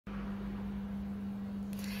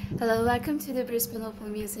Hello, welcome to the Brisbane Opal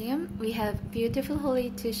Museum. We have beautiful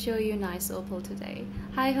Holly to show you nice opal today.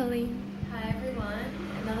 Hi Holly. Hi everyone,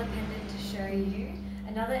 another pendant to show you.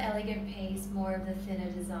 Another elegant piece, more of the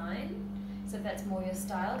thinner design. So if that's more your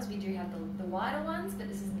style, because we do have the wider ones, but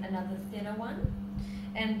this is another thinner one.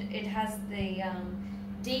 And it has the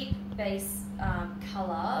deep base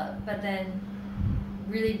colour, but then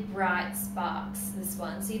really bright sparks, this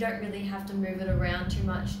one. So you don't really have to move it around too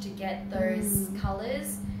much to get those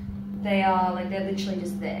colours. They're literally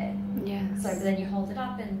just there. Yes. So but then you hold it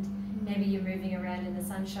up and maybe you're moving around in the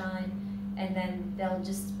sunshine and then they'll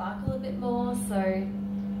just sparkle a bit more. So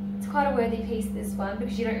it's quite a worthy piece, this one,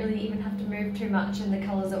 because you don't really even have to move too much and the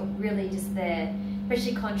colours are really just there,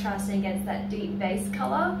 especially contrasting against that deep base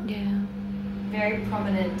colour. Yeah. Very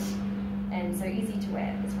prominent and so easy to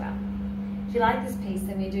wear as well. If you like this piece,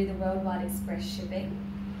 then we do the worldwide express shipping.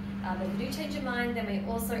 But if you do change your mind, then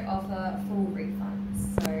we also offer a full refund.